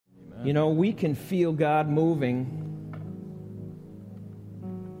You know, we can feel God moving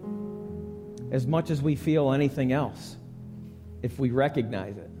as much as we feel anything else if we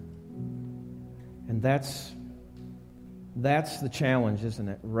recognize it. And that's the challenge, isn't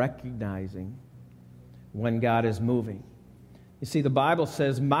it? Recognizing when God is moving. You see, the Bible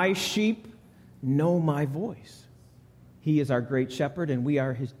says, "My sheep know my voice." He is our great shepherd, and we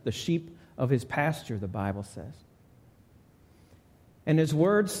are the sheep of his pasture, the Bible says. And his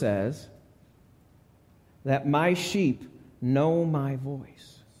word says that my sheep know my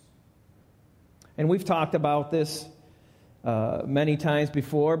voice. And we've talked about this many times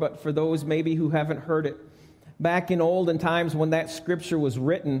before, but for those maybe who haven't heard it, back in olden times when that scripture was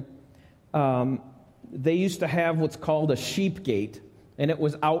written, they used to have what's called a sheep gate, and it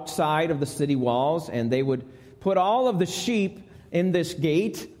was outside of the city walls, and they would put all of the sheep in this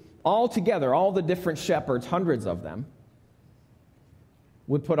gate all together, all the different shepherds, hundreds of them,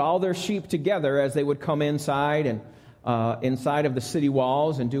 would put all their sheep together as they would come inside and inside of the city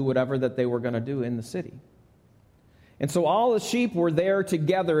walls and do whatever that they were going to do in the city. And so all the sheep were there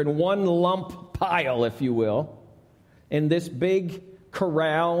together in one lump pile, if you will, in this big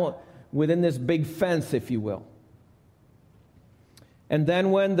corral within this big fence, if you will. And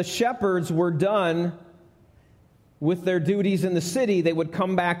then when the shepherds were done with their duties in the city, they would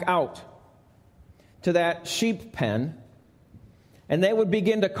come back out to that sheep pen, and they would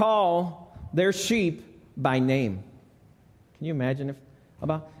begin to call their sheep by name. Can you imagine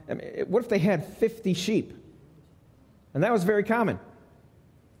what if they had 50 sheep? And that was very common.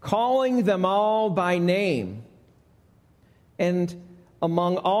 Calling them all by name. And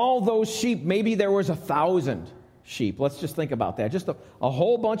among all those sheep, maybe there was 1,000 sheep. Let's just think about that. Just a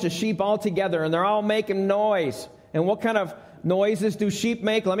whole bunch of sheep all together, and they're all making noise. And what kind of noises do sheep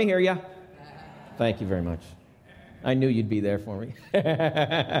make? Let me hear you. Thank you very much. I knew you'd be there for me.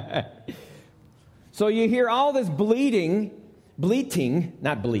 So you hear all this bleating,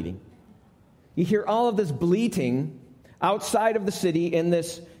 not bleating. You hear all of this bleating outside of the city in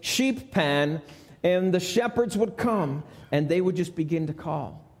this sheep pen, and the shepherds would come, and they would just begin to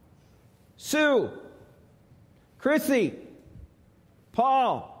call. Sue, Chrissy,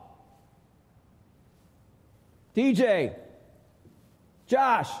 Paul, DJ,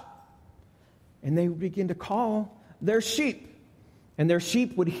 Josh. And they would begin to call their sheep. And their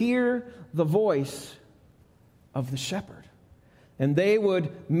sheep would hear the voice of the shepherd. And they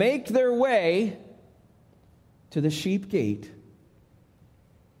would make their way to the sheep gate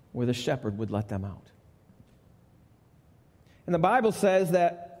where the shepherd would let them out. And the Bible says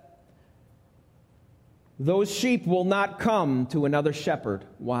that those sheep will not come to another shepherd.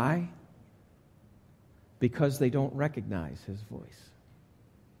 Why? Because they don't recognize his voice.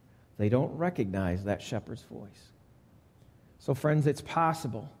 They don't recognize that shepherd's voice. So friends, it's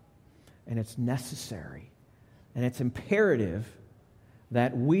possible, and it's necessary, and it's imperative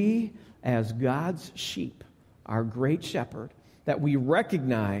that we, as God's sheep, our great shepherd, that we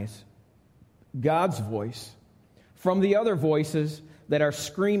recognize God's voice from the other voices that are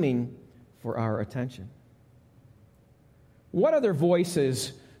screaming for our attention. What other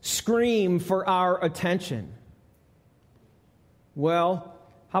voices scream for our attention? Well,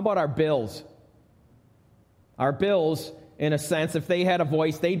 how about our bills? Our bills, in a sense, if they had a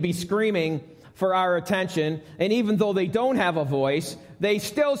voice, they'd be screaming for our attention. And even though they don't have a voice, they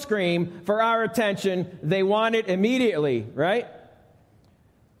still scream for our attention. They want it immediately, right?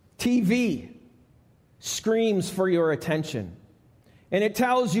 TV screams for your attention. And it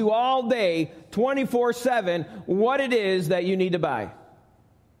tells you all day, 24/7, what it is that you need to buy.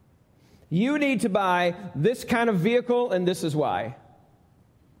 You need to buy this kind of vehicle, and this is why.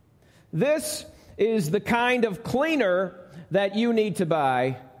 This is the kind of cleaner that you need to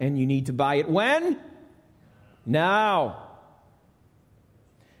buy, and you need to buy it when? Now.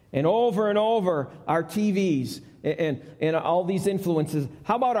 And over, our TVs and all these influences.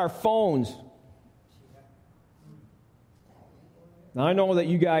 How about our phones? Now, I know that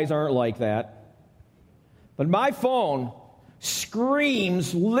you guys aren't like that, but my phone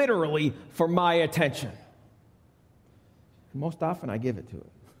screams literally for my attention. Most often I give it to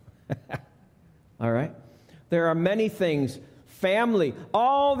it. All right? There are many things, family,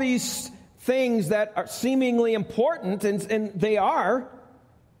 all these things that are seemingly important, and they are,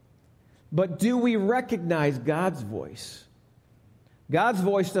 but do we recognize God's voice? God's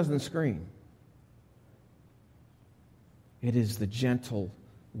voice doesn't scream. It is the gentle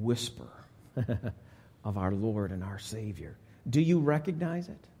whisper of our Lord and our Savior. Do you recognize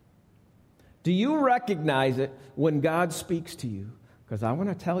it? Do you recognize it when God speaks to you? Because I want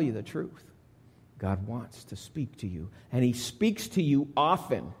to tell you the truth. God wants to speak to you, and He speaks to you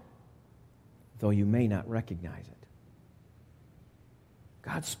often. though you may not recognize it.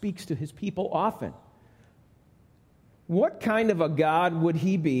 God speaks to his people often. What kind of a God would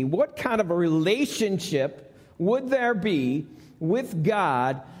he be? What kind of a relationship would there be with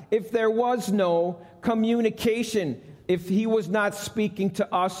God if there was no communication, if he was not speaking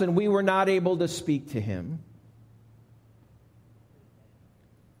to us and we were not able to speak to him?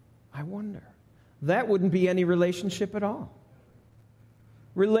 I wonder. That wouldn't be any relationship at all.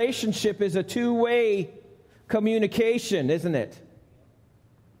 Relationship is a two-way communication, isn't it?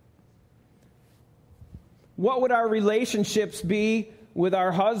 What would our relationships be with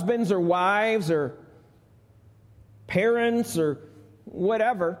our husbands or wives or parents or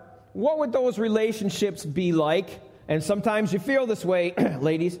whatever? What would those relationships be like? And sometimes you feel this way,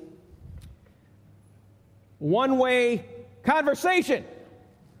 ladies. One-way conversation.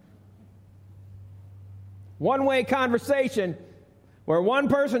 One-way conversation where one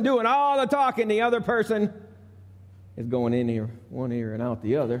person doing all the talking, the other person is going in here, one ear and out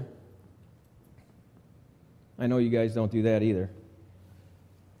the other. I know you guys don't do that either.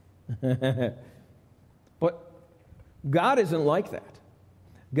 But God isn't like that.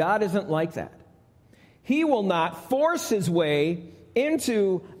 God isn't like that. He will not force his way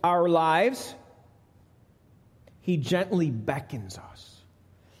into our lives. He gently beckons us.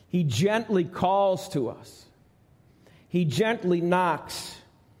 He gently calls to us. He gently knocks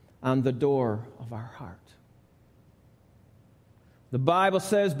on the door of our heart. The Bible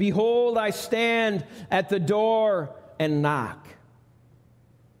says, "Behold, I stand at the door and knock.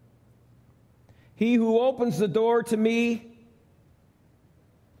 He who opens the door to me,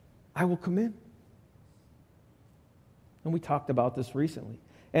 I will come in." And we talked about this recently.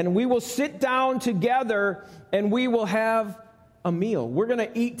 And we will sit down together and we will have a meal. We're going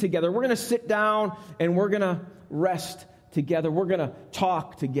to eat together. We're going to sit down and we're going to rest together. We're going to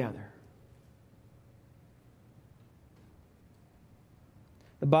talk together.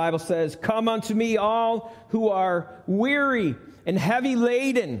 The Bible says, "Come unto me, all who are weary and heavy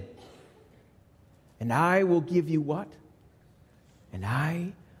laden, and I will give you" what? "And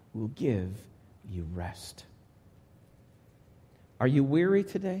I will give you rest." Are you weary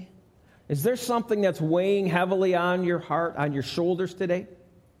today? Is there something that's weighing heavily on your heart, on your shoulders today?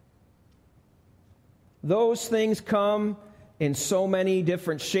 Those things come in so many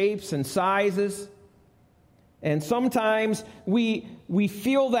different shapes and sizes. And sometimes we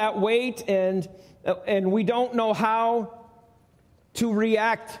feel that weight and we don't know how to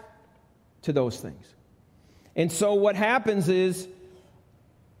react to those things. And so what happens is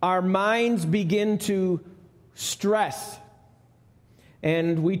our minds begin to stress.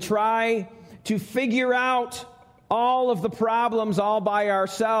 And we try to figure out all of the problems all by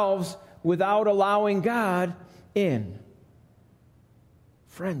ourselves without allowing God in.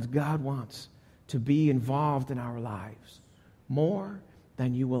 Friends, God wants to be involved in our lives more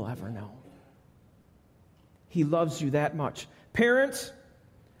than you will ever know. He loves you that much. Parents,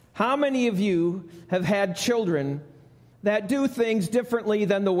 how many of you have had children that do things differently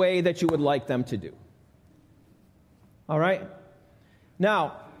than the way that you would like them to do? All right?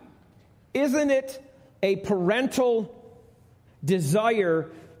 Now, isn't it a parental desire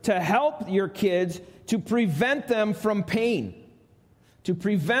to help your kids, to prevent them from pain, to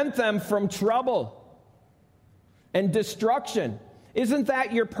prevent them from trouble and destruction? Isn't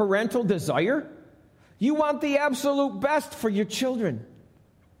that your parental desire? You want the absolute best for your children.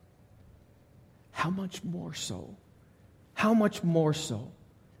 How much more so? How much more so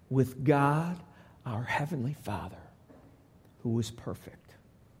with God, our Heavenly Father, who is perfect?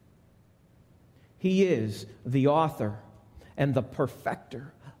 He is the author and the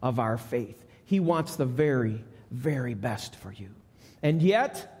perfecter of our faith. He wants the very, very best for you. And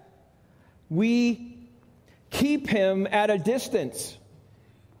yet, we keep him at a distance.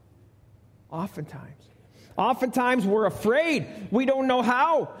 Oftentimes we're afraid. We don't know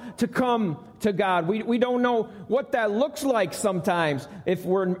how to come to God. We don't know what that looks like sometimes if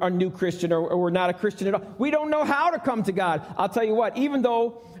we're a new Christian or we're not a Christian at all. We don't know how to come to God. I'll tell you what, even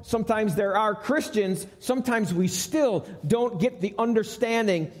though sometimes there are Christians, sometimes we still don't get the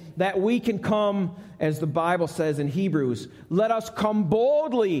understanding that we can come, as the Bible says in Hebrews, let us come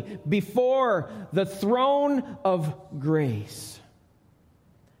boldly before the throne of grace.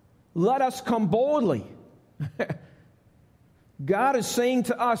 Let us come boldly. God is saying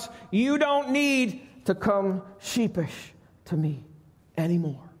to us, you don't need to come sheepish to me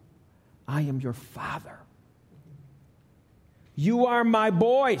anymore. I am your Father. You are my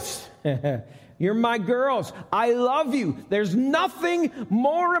boys. You're my girls. I love you. There's nothing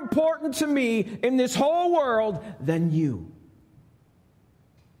more important to me in this whole world than you.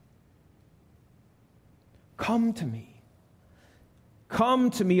 Come to me. Come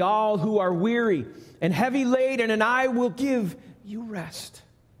to me, all who are weary and heavy laden, and I will give you rest.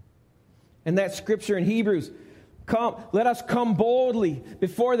 And that scripture in Hebrews, let us come boldly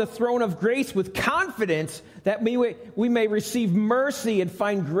before the throne of grace with confidence that we may receive mercy and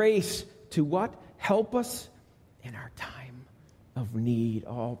find grace to what? Help us in our time of need.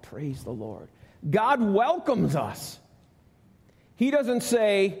 Oh, praise the Lord. God welcomes us. He doesn't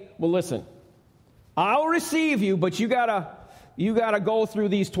say, well, listen, I'll receive you, but you gotta go through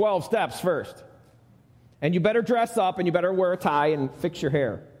these 12 steps first. And you better dress up, and you better wear a tie and fix your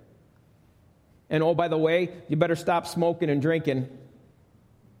hair. And oh, by the way, you better stop smoking and drinking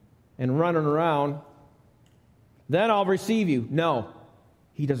and running around. Then I'll receive you. No,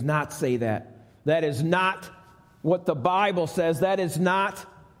 he does not say that. That is not what the Bible says. That is not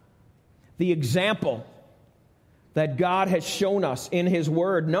the example that God has shown us in his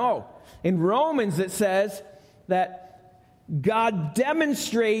word. No. In Romans it says that God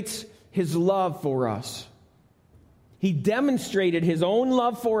demonstrates his love for us. He demonstrated his own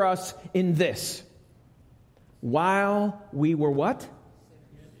love for us in this. While we were what?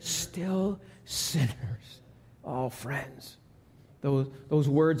 Still sinners. Oh, friends, those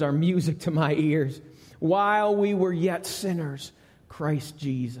words are music to my ears. While we were yet sinners, Christ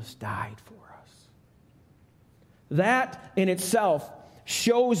Jesus died for us. That in itself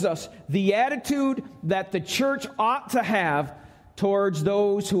shows us the attitude that the church ought to have towards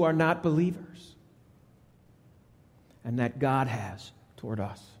those who are not believers, and that God has toward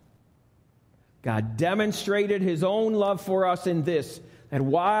us. God demonstrated his own love for us in this, that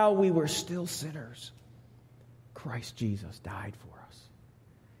while we were still sinners, Christ Jesus died for us.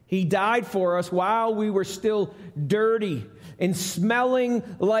 He died for us while we were still dirty and smelling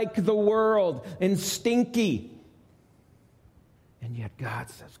like the world and stinky. And yet God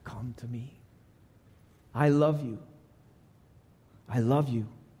says, come to me. I love you. I love you.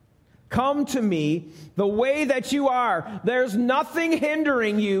 Come to me the way that you are. There's nothing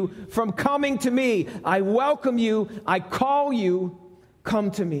hindering you from coming to me. I welcome you. I call you.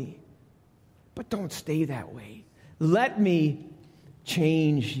 Come to me. But don't stay that way. Let me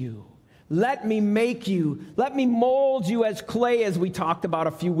change you. Let me make you. Let me mold you as clay, as we talked about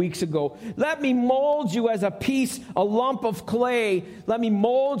a few weeks ago. Let me mold you as a lump of clay. Let me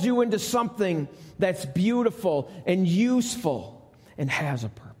mold you into something that's beautiful and useful and has a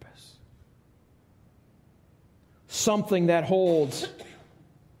purpose. Something that holds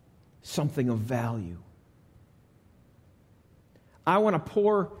something of value. I want to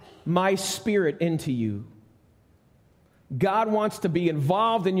pour my Spirit into you. God wants to be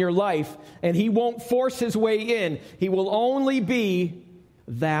involved in your life, and he won't force his way in. He will only be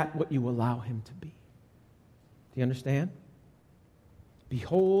that what you allow him to be. Do you understand?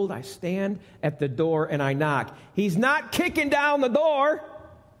 Behold, I stand at the door and I knock. He's not kicking down the door.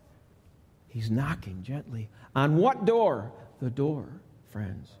 He's knocking gently. On what door? The door,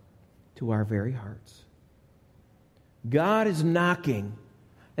 friends, to our very hearts. God is knocking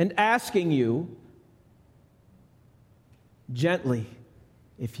and asking you gently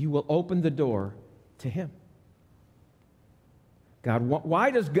if you will open the door to him.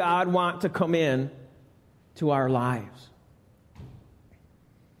 Why does God want to come in to our lives?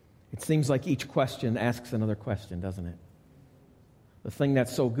 It seems like each question asks another question, doesn't it? The thing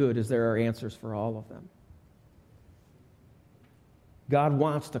that's so good is there are answers for all of them. God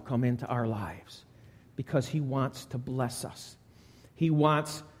wants to come into our lives because he wants to bless us. He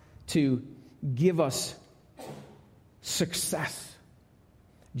wants to give us success.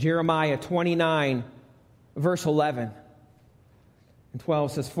 Jeremiah 29, verse 11 and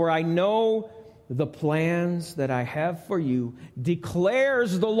 12 says, "For I know the plans that I have for you,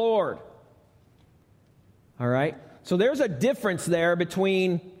 declares the Lord." All right? So there's a difference there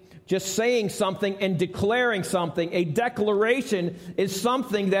between just saying something and declaring something. A declaration is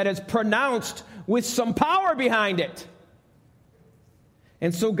something that is pronounced with some power behind it.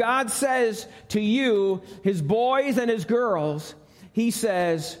 And so God says to you, his boys and his girls, he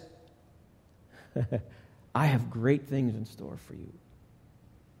says, I have great things in store for you.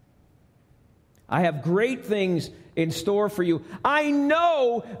 I have great things in store for you. I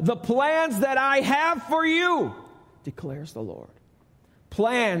know the plans that I have for you, declares the Lord.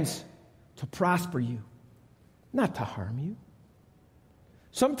 Plans to prosper you, not to harm you.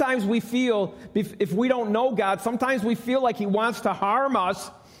 Sometimes we feel, if we don't know God, sometimes we feel like he wants to harm us,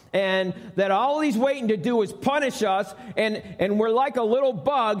 and that all he's waiting to do is punish us, and we're like a little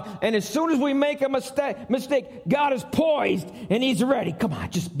bug, and as soon as we make a mistake, God is poised, and he's ready. Come on,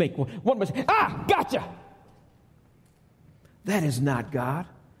 just make one mistake. Gotcha! That is not God.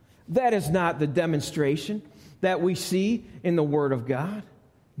 That is not the demonstration. that we see in the Word of God?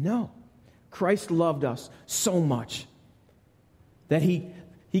 No. Christ loved us so much that He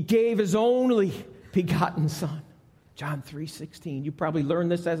gave His only begotten Son. John 3:16. You probably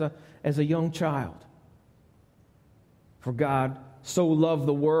learned this as a young child. For God so loved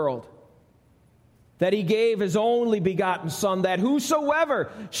the world that He gave His only begotten Son, that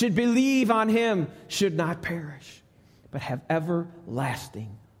whosoever should believe on Him should not perish, but have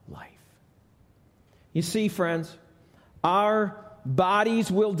everlasting life. You see, friends, our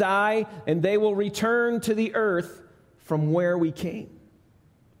bodies will die and they will return to the earth from where we came.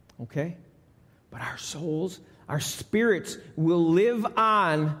 Okay? But our souls, our spirits will live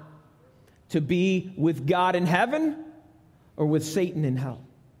on to be with God in heaven or with Satan in hell.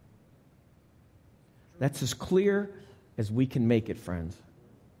 That's as clear as we can make it, friends.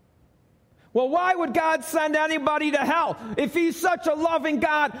 Well, why would God send anybody to hell? If He's such a loving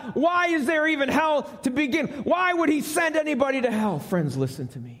God, why is there even hell to begin? Why would He send anybody to hell? Friends, listen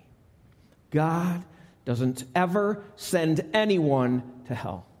to me. God doesn't ever send anyone to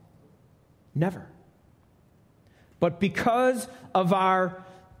hell. Never. But because of our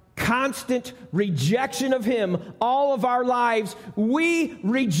constant rejection of Him all of our lives, we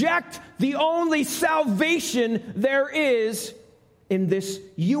reject the only salvation there is in this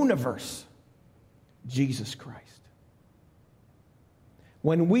universe, Jesus Christ.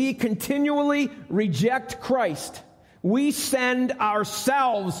 When we continually reject Christ, we send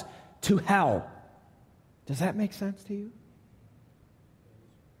ourselves to hell. Does that make sense to you?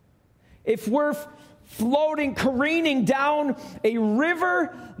 If we're floating, careening down a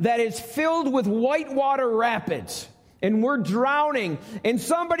river that is filled with whitewater rapids, and we're drowning, and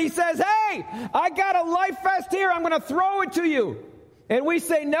somebody says, "Hey, I got a life vest here, I'm going to throw it to you." And we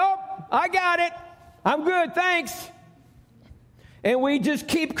say, "Nope, I got it. I'm good, thanks." And we just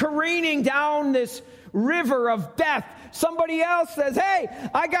keep careening down this river of death. Somebody else says, "Hey,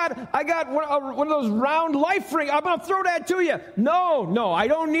 I got one of those round life rings. I'm going to throw that to you." No, I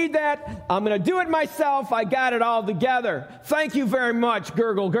don't need that. I'm going to do it myself. I got it all together. Thank you very much,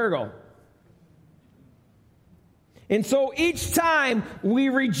 gurgle, gurgle. And so each time we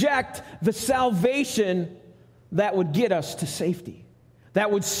reject the salvation that would get us to safety,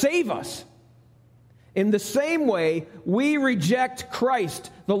 that would save us, in the same way, we reject Christ,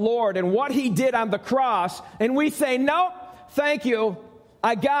 the Lord, and what He did on the cross, and we say, "Nope, thank you,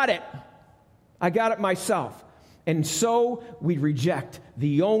 I got it. I got it myself." And so we reject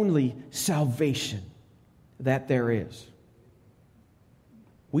the only salvation that there is.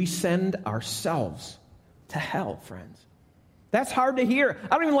 We send ourselves to hell, friends. That's hard to hear.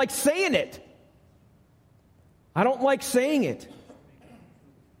 I don't even like saying it. I don't like saying it.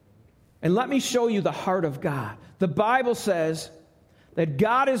 And let me show you the heart of God. The Bible says that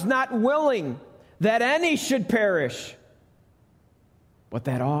God is not willing that any should perish, but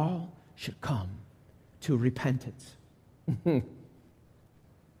that all should come to repentance.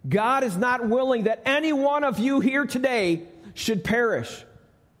 God is not willing that any one of you here today should perish.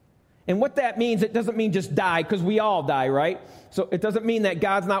 And what that means, it doesn't mean just die, because we all die, right? So it doesn't mean that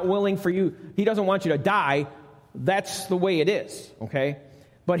God's not willing for you. He doesn't want you to die. That's the way it is, okay?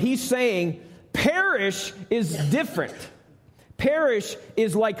 But He's saying perish is different. Perish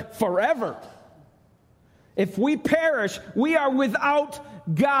is like forever. If we perish, we are without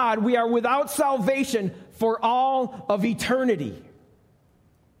God. We are without salvation for all of eternity.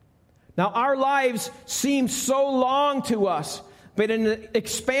 Now, our lives seem so long to us, but in the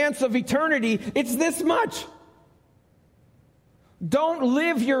expanse of eternity, it's this much. Don't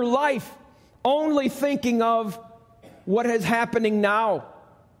live your life only thinking of what is happening now.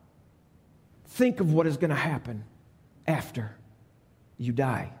 Think of what is going to happen after you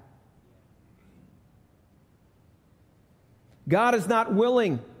die. God is not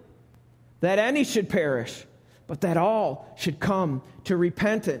willing that any should perish, but that all should come to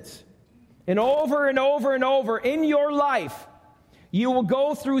repentance. And over and over and over in your life, you will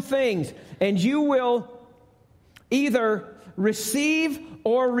go through things, and you will either receive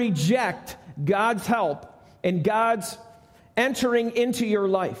or reject God's help and God's entering into your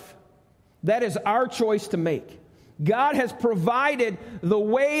life. That is our choice to make. God has provided the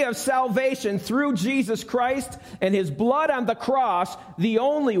way of salvation through Jesus Christ and His blood on the cross, the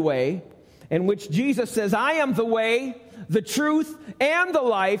only way, in which Jesus says, "I am the way, the truth, and the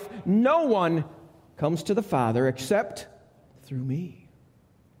life. No one comes to the Father except through me."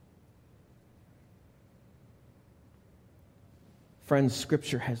 Friends,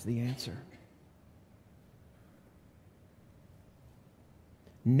 Scripture has the answer.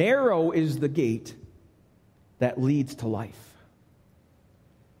 Narrow is the gate that leads to life.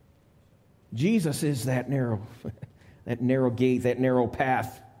 Jesus is that narrow, that narrow gate, that narrow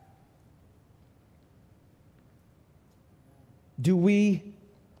path. Do we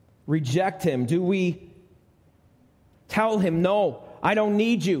reject him? Do we tell him, no, I don't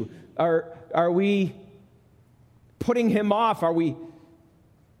need you? Are we putting him off? Are we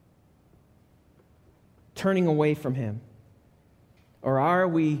turning away from him? Or are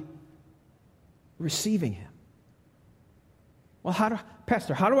we receiving him? Well,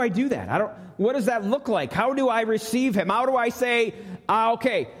 Pastor, how do I do that? What does that look like? How do I receive him? How do I say, how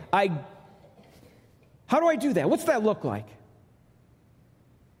do I do that? What's that look like?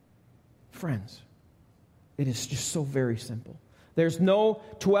 Friends, it is just so very simple. There's no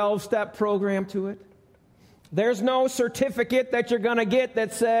 12-step program to it. There's no certificate that you're going to get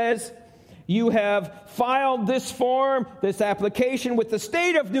that says you have filed this form, this application with the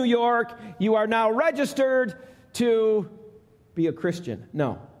state of New York. You are now registered to be a Christian.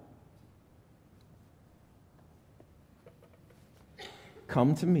 No.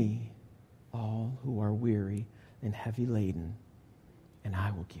 Come to me, all who are weary and heavy laden, and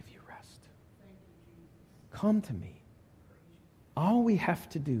I will give you rest. Come to me. All we have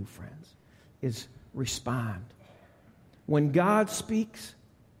to do, friends, is respond. When God speaks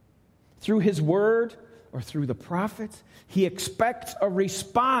through his word or through the prophets, he expects a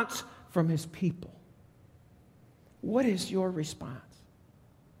response from his people. What is your response?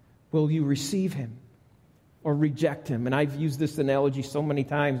 Will you receive him or reject him? And I've used this analogy so many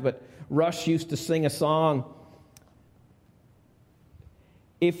times, but Rush used to sing a song.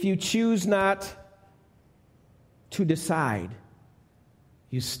 If you choose not to decide,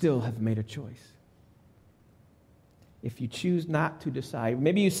 you still have made a choice. If you choose not to decide,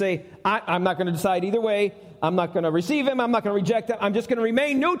 maybe you say, I'm not going to decide either way. I'm not going to receive him. I'm not going to reject him. I'm just going to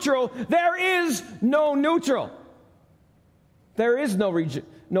remain neutral. There is no neutral. There is no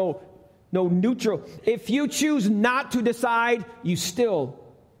neutral. If you choose not to decide, you still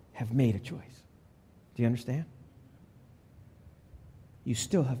have made a choice. Do you understand? You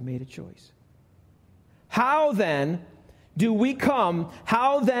still have made a choice. How then do we come?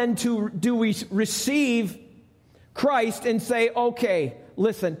 How then do we receive Christ and say, okay,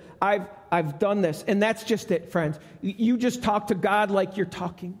 listen, I've done this. And that's just it, friends. You just talk to God like you're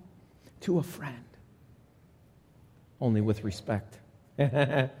talking to a friend. Only with respect.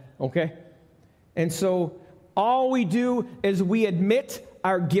 Okay? And so all we do is we admit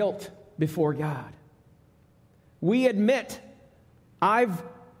our guilt before God. We admit, I've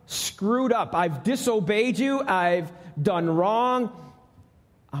screwed up. I've disobeyed you. I've done wrong.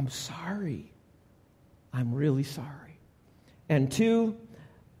 I'm sorry. I'm really sorry. And 2,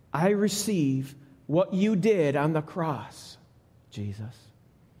 I receive what you did on the cross, Jesus.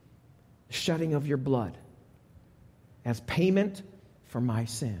 The shedding of your blood as payment for my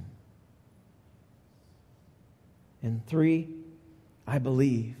sin. And 3, I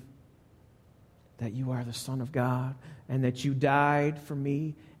believe that you are the Son of God and that you died for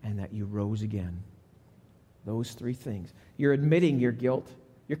me and that you rose again. Those 3 things. You're admitting your guilt.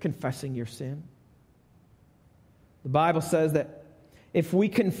 You're confessing your sin. The Bible says that if we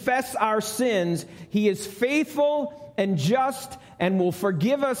confess our sins, he is faithful and just and will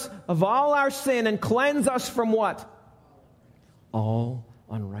forgive us of all our sin and cleanse us from what? All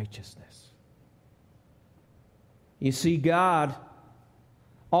unrighteousness. You see, God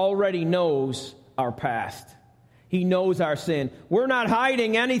already knows our past. He knows our sin. We're not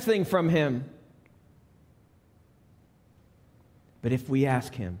hiding anything from him. But if we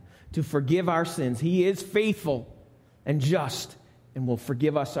ask him to forgive our sins, he is faithful and just and will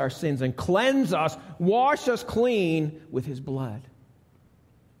forgive us our sins and cleanse us, wash us clean with his blood.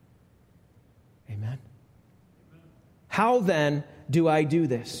 Amen. How then do I do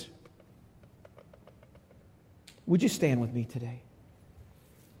this? Would you stand with me today?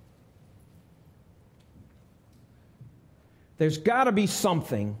 There's got to be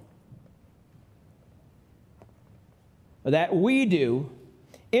something that we do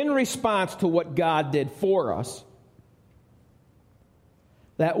in response to what God did for us,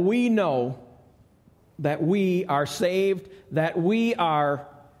 that we know that we are saved, that we are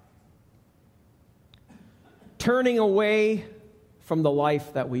turning away from the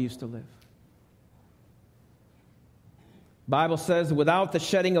life that we used to live. The Bible says, without the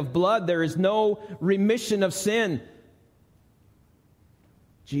shedding of blood, there is no remission of sin.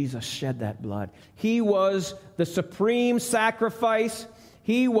 Jesus shed that blood. He was the supreme sacrifice.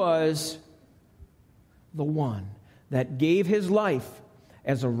 He was the one that gave his life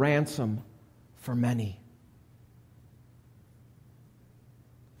as a ransom for many.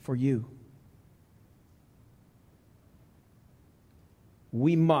 For you.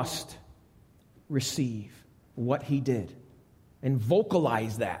 We must receive what he did and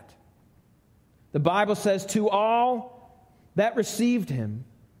vocalize that. The Bible says, to all that received him,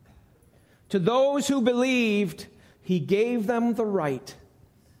 to those who believed, he gave them the right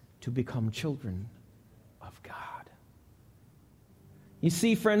to become children of God. You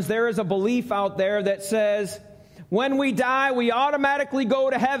see, friends, there is a belief out there that says when we die, we automatically go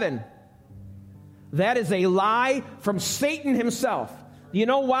to heaven. That is a lie from Satan himself. You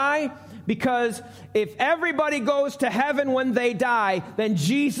know why? Because if everybody goes to heaven when they die, then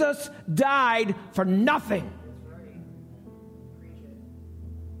Jesus died for nothing.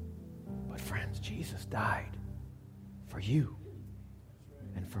 But friends, Jesus died for you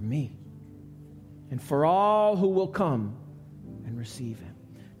and for me and for all who will come and receive him.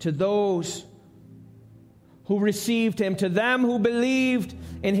 To those who received him, to them who believed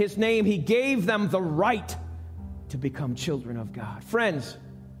in his name, he gave them the right to become children of God. Friends,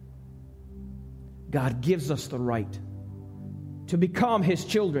 God gives us the right to become his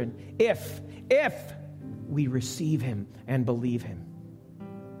children if we receive him and believe him.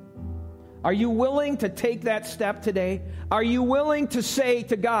 Are you willing to take that step today? Are you willing to say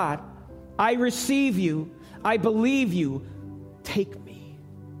to God, I receive you, I believe you, take me,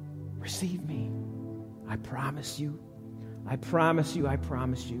 receive me. I promise you, I promise you, I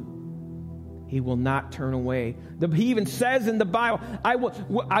promise you. He will not turn away. He even says in the Bible, I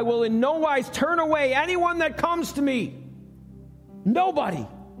will in no wise turn away anyone that comes to me. Nobody.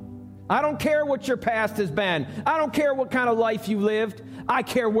 I don't care what your past has been. I don't care what kind of life you lived. I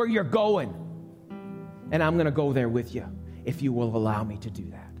care where you're going. And I'm going to go there with you if you will allow me to do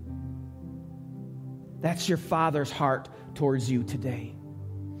that. That's your Father's heart towards you today.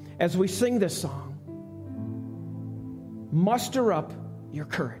 As we sing this song, muster up your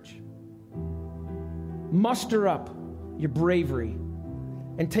courage. Muster up your bravery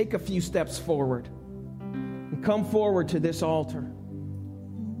and take a few steps forward and come forward to this altar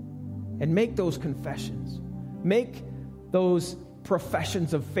and make those confessions. Make those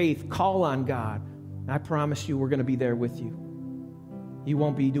professions of faith. Call on God. I promise you we're going to be there with you. You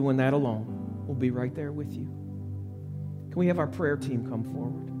won't be doing that alone. We'll be right there with you. Can we have our prayer team come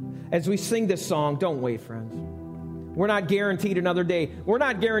forward? As we sing this song, don't wait, friends. We're not guaranteed another day. We're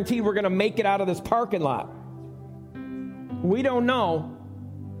not guaranteed we're going to make it out of this parking lot. We don't know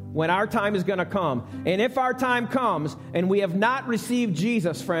when our time is going to come. And if our time comes and we have not received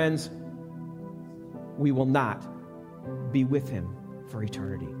Jesus, friends, we will not be with him for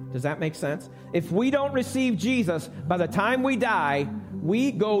eternity. Does that make sense? If we don't receive Jesus, by the time we die,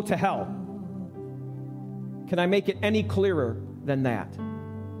 we go to hell. Can I make it any clearer than that?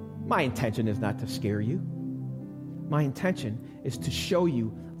 My intention is not to scare you. My intention is to show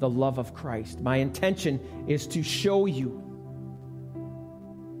you the love of Christ. My intention is to show you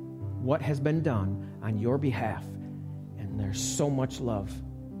what has been done on your behalf. And there's so much love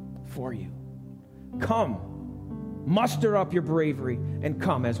for you. Come, muster up your bravery, and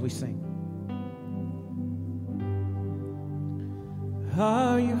come as we sing.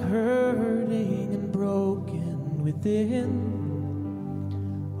 Are you hurting and broken within?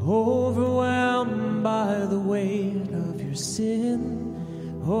 Overwhelmed by the weight of your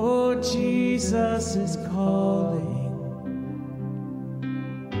sin? Oh, Jesus is calling.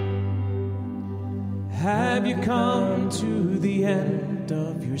 Have you come to the end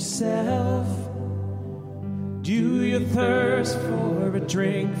of yourself? Do you thirst for a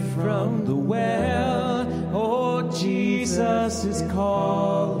drink from the well? Oh, Jesus is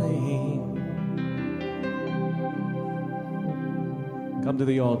calling. Come to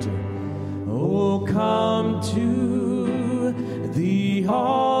the altar. Oh, come to the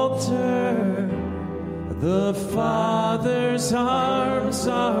altar. The Father's arms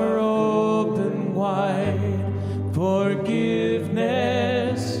are open wide. Forgiveness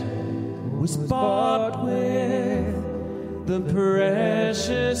was bought with the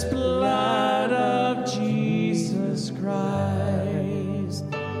precious blood of Jesus Christ.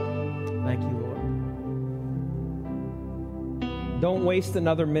 Thank you, Lord. Don't waste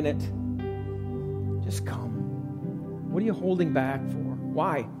another minute. Just come. What are you holding back for?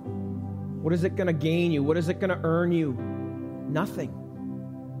 Why? What is it going to gain you? What is it going to earn you? Nothing.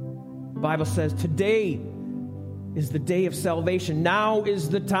 The Bible says today is the day of salvation. Now is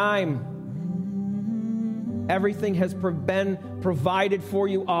the time. Everything has been provided for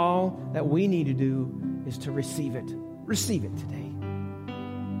you. All that we need to do is to receive it. Receive it today.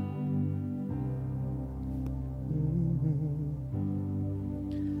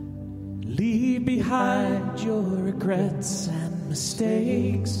 Leave behind your regrets and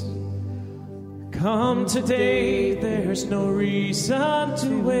mistakes. Come today, there's no reason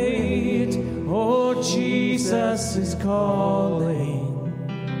to wait. Oh, Oh, Jesus is calling.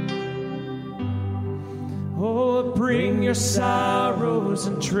 Oh, bring your sorrows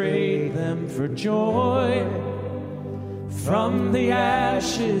and trade them for joy. From the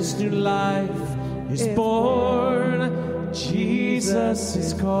ashes, new life is born. Jesus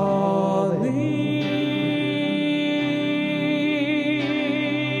is calling.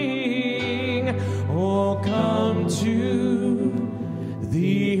 Oh, come to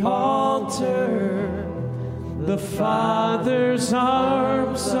the altar. The Father's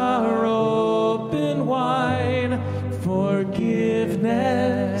arms are open wide. Forgiveness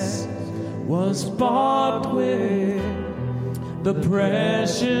was bought with the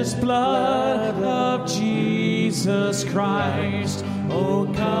precious blood of Jesus Christ.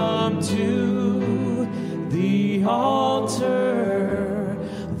 Oh, come to the altar.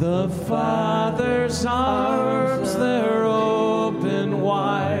 The Father's arms, they're open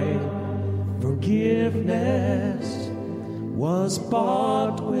wide. Forgiveness was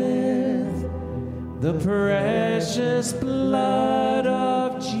bought with the precious blood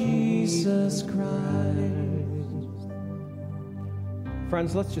of Jesus Christ.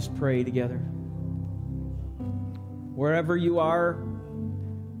 Friends, let's just pray together. Wherever you are,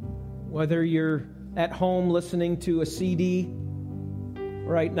 whether you're at home listening to a CD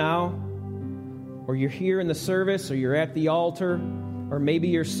right now, or you're here in the service, or you're at the altar, or maybe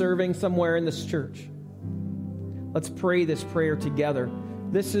you're serving somewhere in this church, let's pray this prayer together.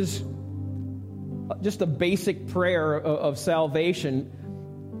 This is just a basic prayer of salvation,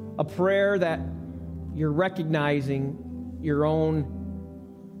 a prayer that you're recognizing your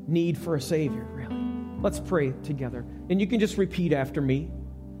own need for a Savior, really. Let's pray together. And you can just repeat after me.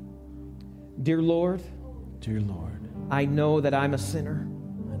 Dear Lord, I know that I'm a sinner.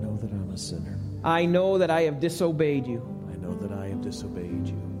 I know that I'm a sinner. I know that I have disobeyed you. I know that I have disobeyed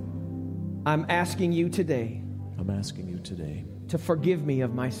you. I'm asking you today to forgive me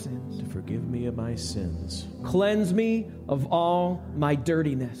of my sins. forgive me of my sins. Cleanse me of all my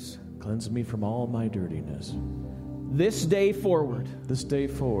dirtiness. Cleanse me from all my dirtiness. This day forward,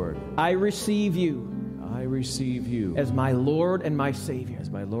 I receive you receive you as my Lord and my Savior. as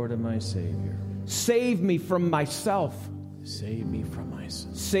my Lord and my Savior. Save me from myself. Save me from my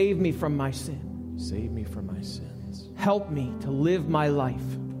sins. Save me from my sin. Save me from my sins. Help me to live my life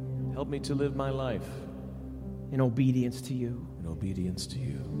Help me to live my life in obedience to you. in obedience to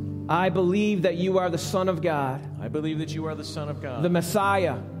you. I believe that you are the Son of God, I believe that you are the Son of God, the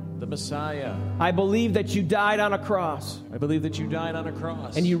Messiah. the Messiah. I believe that you died on a cross I believe that you died on a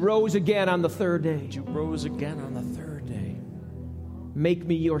cross. and you rose again on the third day. You rose again on the third day. Make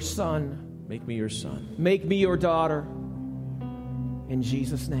me your son. Make me your son. Make me your daughter. In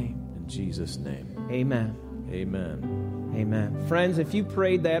Jesus' name, In Jesus' name. amen. Amen. Amen. Friends, if you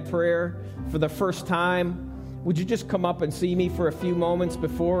prayed that prayer for the first time, would you just come up and see me for a few moments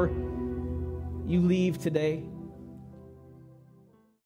before you leave today?